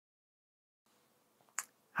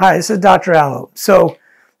Hi, this is Dr. Allo. So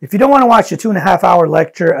if you don't want to watch a 2.5-hour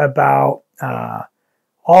lecture about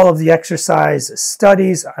all of the exercise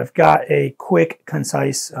studies, I've got a quick,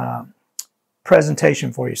 concise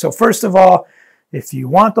presentation for you. So first of all, if you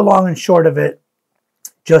want the long and short of it,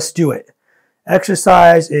 just do it.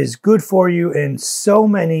 Exercise is good for you in so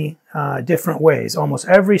many different ways. Almost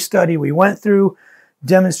every study we went through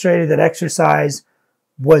demonstrated that exercise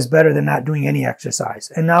was better than not doing any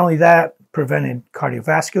exercise. And not only that, prevented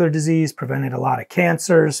cardiovascular disease, prevented a lot of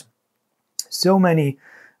cancers, so many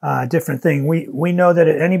different things. We know that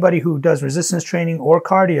anybody who does resistance training or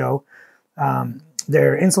cardio,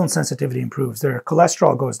 their insulin sensitivity improves, their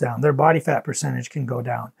cholesterol goes down, their body fat percentage can go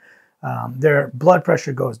down, their blood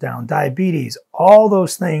pressure goes down, diabetes, all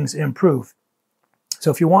those things improve. So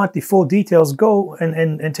if you want the full details, go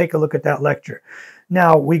and take a look at that lecture.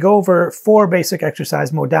 Now, we go over 4 basic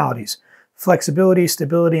exercise modalities: flexibility,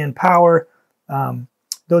 stability, and power.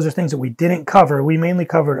 Those are things that we didn't cover. We mainly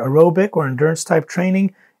covered aerobic or endurance type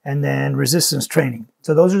training and then resistance training.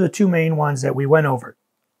 So those are the 2 main ones that we went over.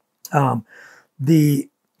 The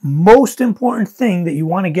most important thing that you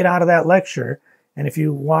want to get out of that lecture, and if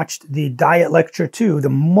you watched the diet lecture too, the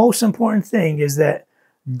most important thing is that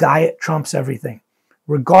diet trumps everything.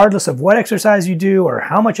 Regardless of what exercise you do or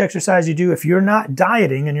how much exercise you do, if you're not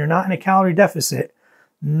dieting and you're not in a calorie deficit,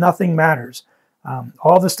 nothing matters.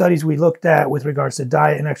 All the studies we looked at with regards to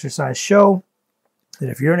diet and exercise show that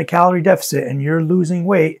if you're in a calorie deficit and you're losing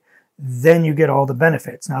weight, then you get all the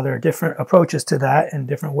benefits. Now, there are different approaches to that and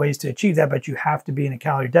different ways to achieve that, but you have to be in a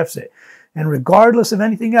calorie deficit. And regardless of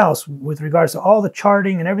anything else, with regards to all the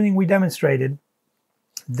charting and everything we demonstrated,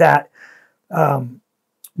 that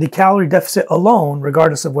the calorie deficit alone,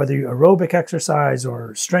 regardless of whether you aerobic exercise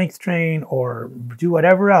or strength train or do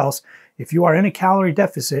whatever else, if you are in a calorie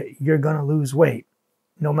deficit, you're going to lose weight,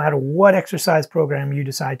 no matter what exercise program you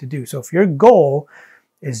decide to do. So if your goal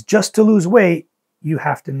is just to lose weight, you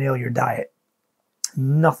have to nail your diet.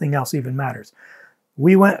 Nothing else even matters.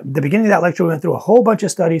 At the beginning of that lecture, we went through a whole bunch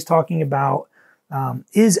of studies talking about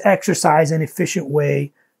is exercise an efficient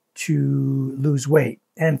way to lose weight?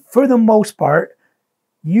 And for the most part,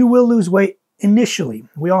 you will lose weight initially.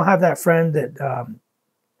 We all have that friend that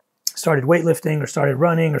started weightlifting or started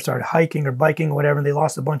running or started hiking or biking or whatever, and they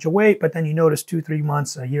lost a bunch of weight, but then you notice 2-3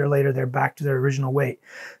 months, a year later, they're back to their original weight.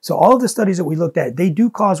 So all of the studies that we looked at, they do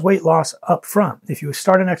cause weight loss up front. If you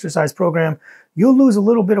start an exercise program, you'll lose a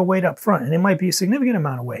little bit of weight up front, and it might be a significant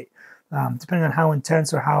amount of weight, depending on how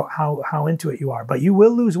intense or how into it you are. But you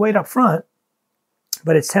will lose weight up front,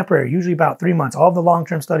 but it's temporary, usually about 3 months. All of the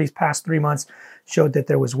long-term studies past 3 months showed that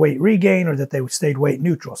there was weight regain or that they stayed weight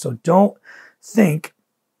neutral. So don't think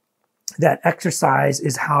that exercise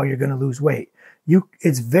is how you're going to lose weight.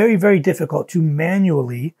 It's very, very difficult to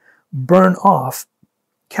manually burn off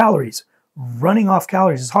calories. Running off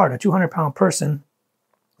calories is hard. A 200-pound person,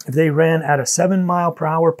 if they ran at a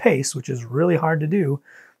 7-mile-per-hour pace, which is really hard to do,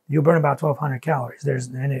 you'll burn about 1,200 calories.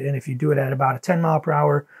 And if you do it at about a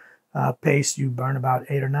 10-mile-per-hour pace, you burn about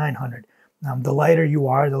 800 or 900. The lighter you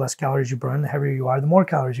are, the less calories you burn. The heavier you are, the more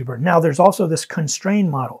calories you burn. Now, there's also this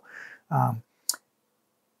constrained model.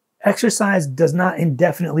 Exercise does not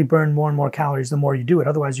indefinitely burn more and more calories the more you do it.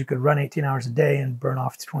 Otherwise, you could run 18 hours a day and burn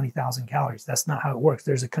off 20,000 calories. That's not how it works.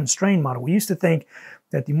 There's a constrained model. We used to think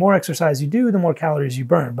that the more exercise you do, the more calories you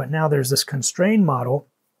burn. But now there's this constrained model.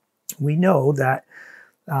 We know that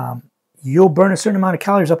you'll burn a certain amount of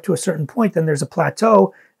calories up to a certain point. Then there's a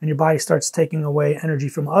plateau, and your body starts taking away energy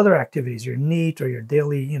from other activities. Your NEAT or your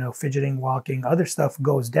daily, fidgeting, walking, other stuff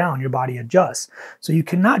goes down. Your body adjusts. So you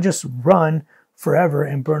cannot just run forever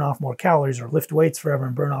and burn off more calories, or lift weights forever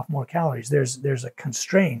and burn off more calories. There's a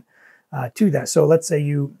constraint to that. So let's say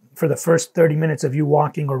for the first 30 minutes of you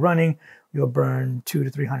walking or running, you'll burn 200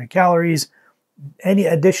 to 300 calories. Any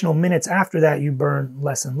additional minutes after that, you burn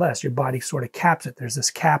less and less. Your body sort of caps it. There's this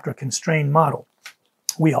capped or constrained model.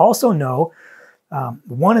 We also know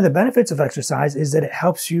one of the benefits of exercise is that it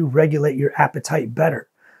helps you regulate your appetite better.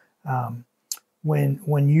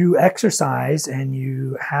 When you exercise and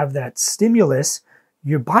you have that stimulus,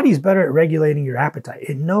 your body's better at regulating your appetite.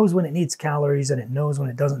 It knows when it needs calories and it knows when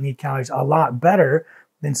it doesn't need calories a lot better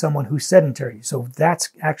than someone who's sedentary. So that's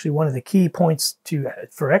actually one of the key points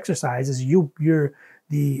for exercise is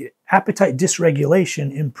the appetite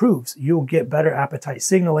dysregulation improves. You'll get better appetite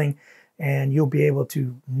signaling, and you'll be able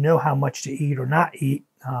to know how much to eat or not eat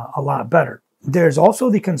a lot better. There's also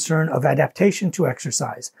the concern of adaptation to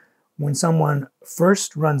exercise. When someone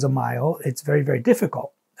first runs a mile, it's very, very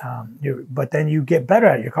difficult. But then you get better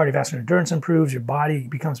at it. Your cardiovascular endurance improves, your body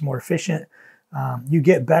becomes more efficient. you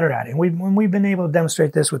get better at it. And when we've been able to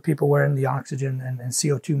demonstrate this with people wearing the oxygen and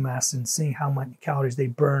CO2 masks and seeing how many calories they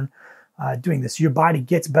burn doing this, your body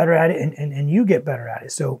gets better at it and you get better at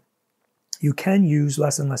it. So you can use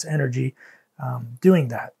less and less energy doing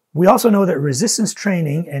that. We also know that resistance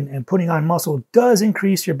training and putting on muscle does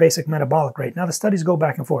increase your basic metabolic rate. Now the studies go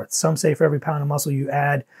back and forth. Some say for every pound of muscle you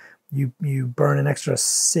add, you burn an extra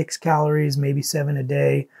 6 calories, maybe 7 a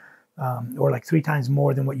day, or like 3 times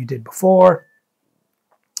more than what you did before.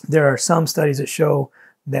 There are some studies that show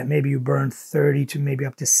that maybe you burn 30 to maybe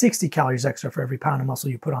up to 60 calories extra for every pound of muscle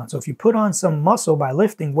you put on. So if you put on some muscle by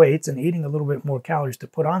lifting weights and eating a little bit more calories to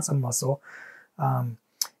put on some muscle,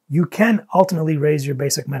 you can ultimately raise your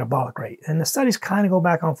basic metabolic rate. And the studies kind of go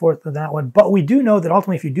back and forth on that one. But we do know that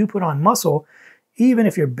ultimately if you do put on muscle, even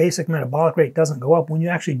if your basic metabolic rate doesn't go up, when you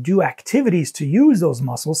actually do activities to use those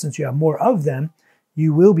muscles, since you have more of them,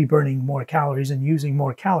 you will be burning more calories and using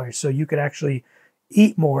more calories. So you could actually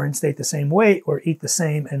eat more and stay at the same weight, or eat the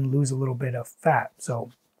same and lose a little bit of fat. So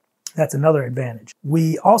that's another advantage.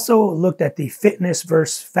 We also looked at the fitness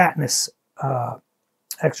versus fatness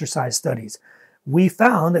exercise studies. We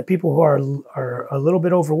found that people who are a little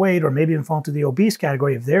bit overweight, or maybe even fall into the obese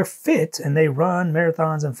category, if they're fit and they run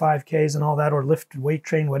marathons and 5Ks and all that, or lift, weight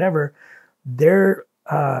train, whatever, their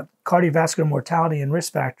cardiovascular mortality and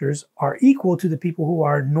risk factors are equal to the people who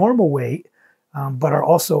are normal weight, but are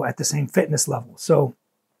also at the same fitness level. So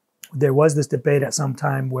there was this debate at some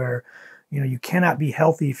time where, you cannot be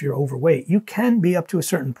healthy if you're overweight. You can be up to a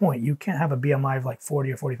certain point. You can't have a BMI of like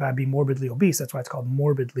 40 or 45, be morbidly obese. That's why it's called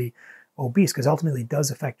morbidly obese, because ultimately it does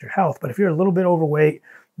affect your health. But if you're a little bit overweight,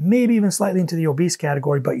 maybe even slightly into the obese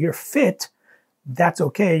category, but you're fit, that's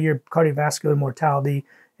okay. Your cardiovascular mortality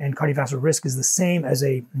and cardiovascular risk is the same as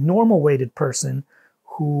a normal weighted person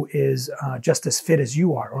who is just as fit as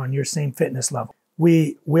you are, or on your same fitness level.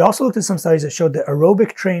 We also looked at some studies that showed that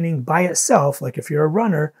aerobic training by itself, like if you're a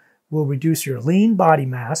runner, will reduce your lean body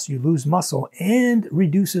mass, you lose muscle, and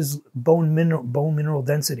reduces bone mineral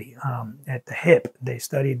density. At the hip, they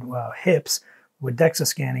studied hips with DEXA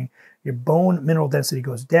scanning. Your bone mineral density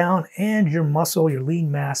goes down, and your muscle, your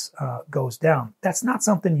lean mass goes down. That's not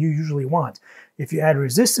something you usually want. If you add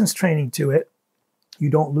resistance training to it, you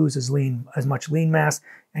don't lose as much lean mass,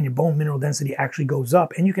 and your bone mineral density actually goes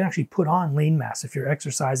up, and you can actually put on lean mass. If you're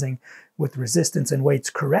exercising with resistance and weights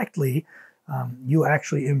correctly, you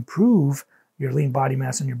actually improve your lean body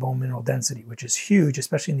mass and your bone mineral density, which is huge,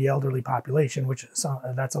 especially in the elderly population, which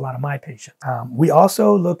that's a lot of my patients. We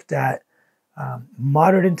also looked at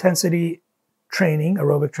moderate intensity training,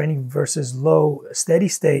 aerobic training, versus low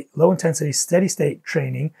intensity, steady state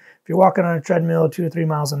training. If you're walking on a treadmill 2 to 3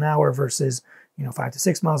 miles an hour versus 5 to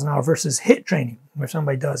 6 miles an hour, versus HIIT training, where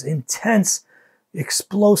somebody does intense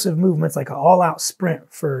explosive movements like an all-out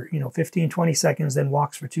sprint for 15, 20 seconds, then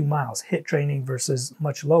walks for 2 miles. HIIT training versus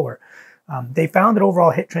much lower. They found that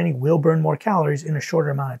overall HIIT training will burn more calories in a shorter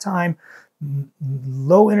amount of time.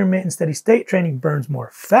 Low intermittent steady state training burns more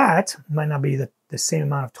fat. It might not be the same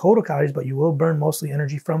amount of total calories, but you will burn mostly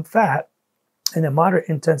energy from fat. And then moderate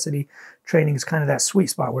intensity training is kind of that sweet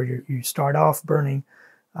spot where you start off burning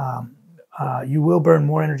you will burn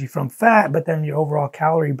more energy from fat, but then your overall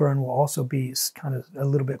calorie burn will also be kind of a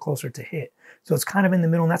little bit closer to HIIT. So it's kind of in the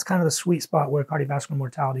middle, and that's kind of the sweet spot where cardiovascular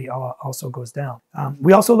mortality also goes down.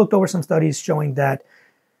 We also looked over some studies showing that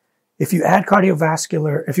if you add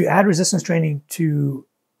resistance training to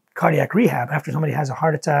cardiac rehab, after somebody has a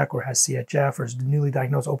heart attack or has CHF or is newly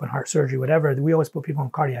diagnosed open heart surgery, whatever, we always put people on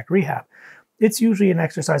cardiac rehab. It's usually an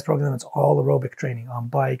exercise program that's all aerobic training on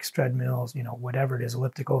bikes, treadmills, whatever it is,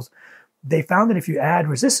 ellipticals. They found that if you add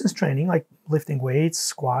resistance training, like lifting weights,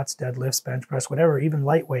 squats, deadlifts, bench press, whatever, even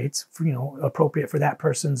light weights, appropriate for that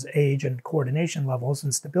person's age and coordination levels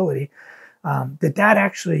and stability, that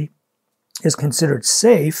actually is considered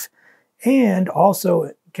safe and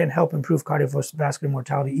also can help improve cardiovascular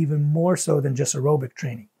mortality even more so than just aerobic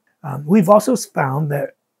training. We've also found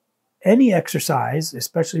that any exercise,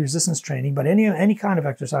 especially resistance training, but any kind of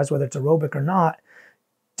exercise, whether it's aerobic or not,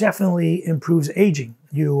 definitely improves aging.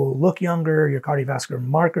 You will look younger, your cardiovascular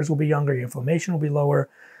markers will be younger, your inflammation will be lower.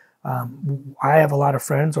 I have a lot of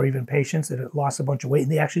friends or even patients that have lost a bunch of weight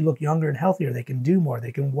and they actually look younger and healthier. They can do more,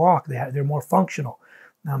 they can walk, they're more functional.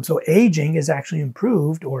 So aging is actually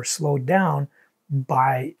improved or slowed down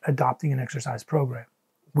by adopting an exercise program.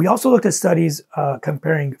 We also looked at studies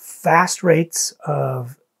comparing fast rates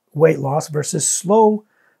of weight loss versus slow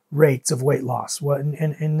rates of weight loss.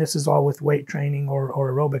 And this is all with weight training or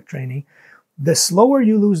aerobic training. The slower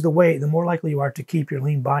you lose the weight, the more likely you are to keep your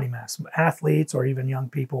lean body mass. Athletes or even young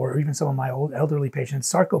people or even some of my old elderly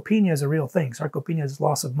patients, sarcopenia is a real thing. Sarcopenia is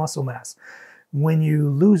loss of muscle mass. When you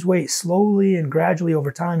lose weight slowly and gradually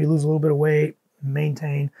over time, you lose a little bit of weight,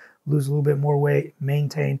 maintain, lose a little bit more weight,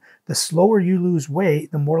 maintain. The slower you lose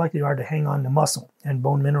weight, the more likely you are to hang on to muscle and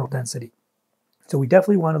bone mineral density. So we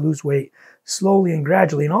definitely want to lose weight slowly and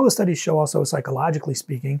gradually. And all the studies show also, psychologically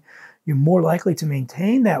speaking, you're more likely to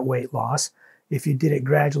maintain that weight loss if you did it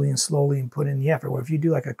gradually and slowly and put in the effort. Or if you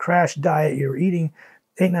do like a crash diet, you're eating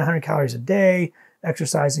 800-900 calories a day,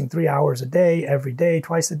 exercising 3 hours a day, every day,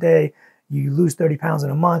 twice a day, you lose 30 pounds in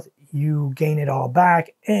a month, you gain it all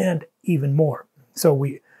back and even more. So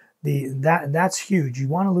that's huge. You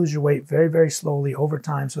want to lose your weight very, very slowly over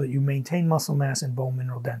time so that you maintain muscle mass and bone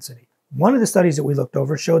mineral density. One of the studies that we looked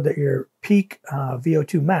over showed that your peak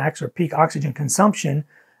VO2 max, or peak oxygen consumption,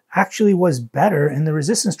 actually was better in the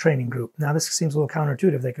resistance training group. Now this seems a little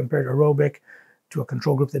counterintuitive. They compared aerobic to a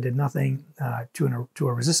control group that did nothing, to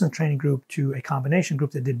a resistance training group, to a combination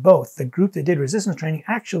group that did both. The group that did resistance training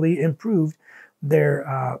actually improved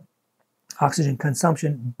their oxygen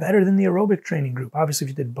consumption better than the aerobic training group. Obviously, if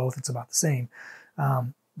you did both, it's about the same.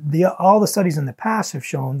 All the studies in the past have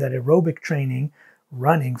shown that aerobic training,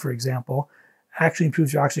 running, for example, actually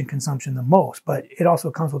improves your oxygen consumption the most, but it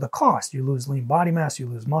also comes with a cost. You lose lean body mass, you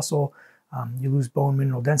lose muscle, you lose bone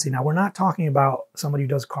mineral density. Now, we're not talking about somebody who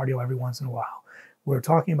does cardio every once in a while. We're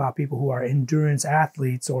talking about people who are endurance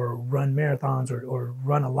athletes or run marathons or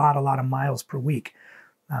run a lot of miles per week.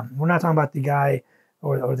 We're not talking about the guy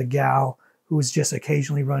or the gal who's just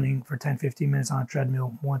occasionally running for 10-15 minutes on a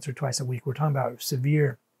treadmill once or twice a week. We're talking about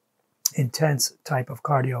severe, intense type of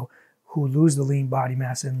cardio who lose the lean body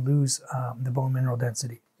mass and lose the bone mineral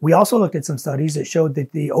density. We also looked at some studies that showed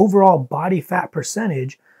that the overall body fat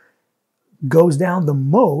percentage goes down the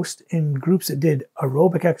most in groups that did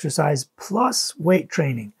aerobic exercise plus weight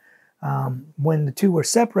training. When the two were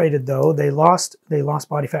separated, though, they lost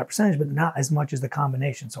body fat percentage, but not as much as the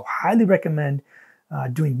combination. So highly recommend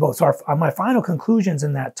doing both. So my final conclusions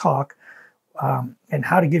in that talk, and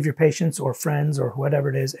how to give your patients or friends or whatever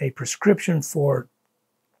it is a prescription for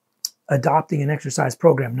adopting an exercise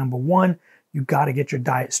program. Number one, you got to get your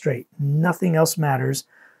diet straight. Nothing else matters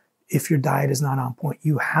if your diet is not on point.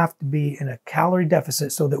 You have to be in a calorie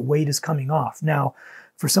deficit so that weight is coming off. Now,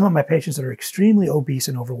 for some of my patients that are extremely obese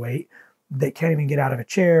and overweight, that can't even get out of a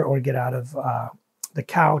chair or get out of the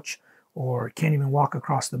couch or can't even walk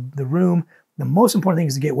across the room, the most important thing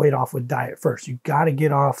is to get weight off with diet first. You got to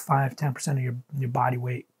get off 5-10% of your body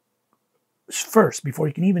weight first before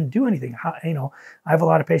you can even do anything. I have a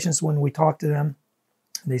lot of patients, when we talk to them,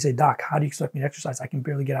 they say, "Doc, how do you expect me to exercise? I can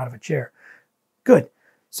barely get out of a chair." Good.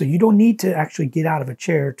 So you don't need to actually get out of a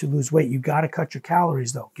chair to lose weight. You got to cut your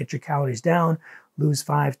calories, though. Get your calories down, lose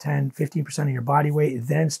 5, 10, 15% of your body weight,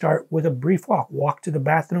 then start with a brief walk. Walk to the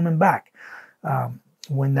bathroom and back.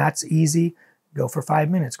 When that's easy, go for 5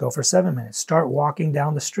 minutes, go for 7 minutes. Start walking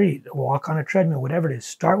down the street, walk on a treadmill, whatever it is.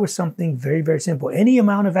 Start with something very, very simple. Any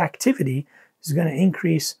amount of activity is going to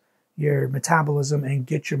increase your metabolism and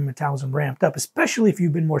get your metabolism ramped up, especially if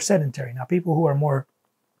you've been more sedentary. Now, people who are more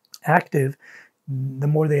active, the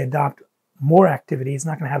more they adopt more activity, it's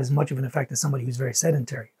not going to have as much of an effect as somebody who's very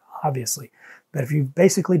sedentary, obviously. But if you've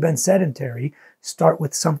basically been sedentary, start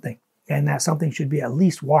with something, and that something should be at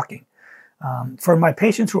least walking. For my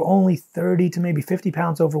patients who are only 30 to maybe 50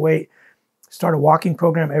 pounds overweight, start a walking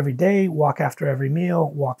program every day, walk after every meal,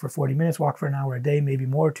 walk for 40 minutes, walk for an hour a day, maybe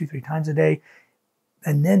more, 2-3 times a day,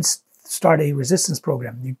 and then start a resistance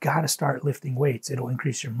program. You got to start lifting weights. It'll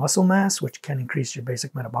increase your muscle mass, which can increase your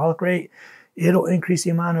basic metabolic rate. It'll increase the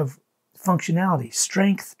amount of functionality.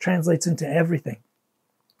 Strength translates into everything.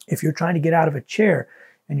 If you're trying to get out of a chair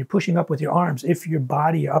and you're pushing up with your arms, if your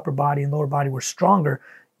body, your upper body and lower body were stronger,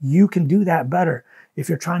 you can do that better. If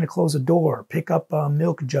you're trying to close a door, pick up a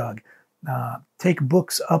milk jug, take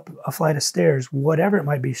books up a flight of stairs, whatever it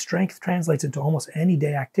might be, strength translates into almost any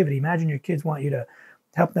day activity. Imagine your kids want you to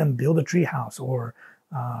help them build a tree house or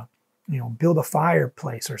build a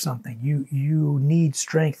fireplace or something. You need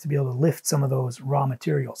strength to be able to lift some of those raw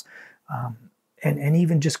materials. And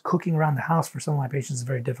even just cooking around the house for some of my patients is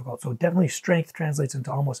very difficult. So definitely strength translates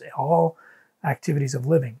into almost all activities of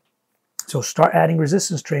living. So start adding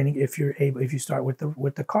resistance training if you start with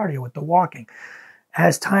the cardio, with the walking.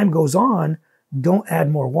 As time goes on, don't add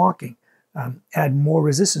more walking. Add more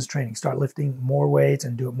resistance training. Start lifting more weights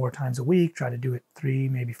and do it more times a week. Try to do it 3,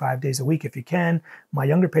 maybe 5 days a week if you can. My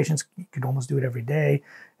younger patients could almost do it every day.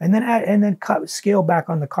 And then scale back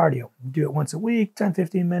on the cardio. Do it once a week,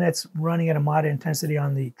 10-15 minutes. Running at a moderate intensity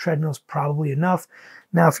on the treadmill is probably enough.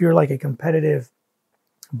 Now, if you're like a competitive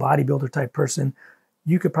bodybuilder type person,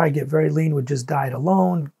 you could probably get very lean with just diet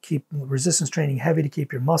alone. Keep resistance training heavy to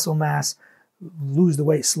keep your muscle mass lose the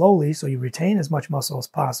weight slowly so you retain as much muscle as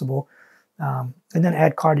possible. And then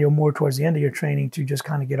add cardio more towards the end of your training to just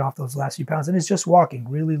kind of get off those last few pounds. And it's just walking,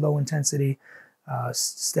 really low intensity,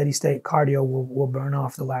 steady state cardio will burn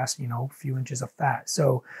off the last, few inches of fat.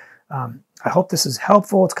 So I hope this is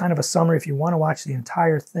helpful. It's kind of a summary. If you want to watch the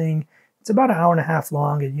entire thing, it's about an hour and a half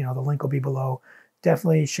long, and the link will be below.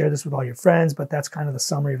 Definitely share this with all your friends, but that's kind of the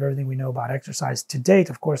summary of everything we know about exercise to date.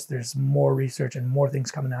 Of course, there's more research and more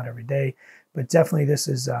things coming out every day, but definitely this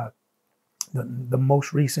is the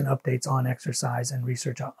most recent updates on exercise and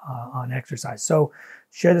research on exercise. So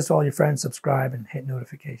share this with all your friends, subscribe, and hit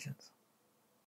notifications.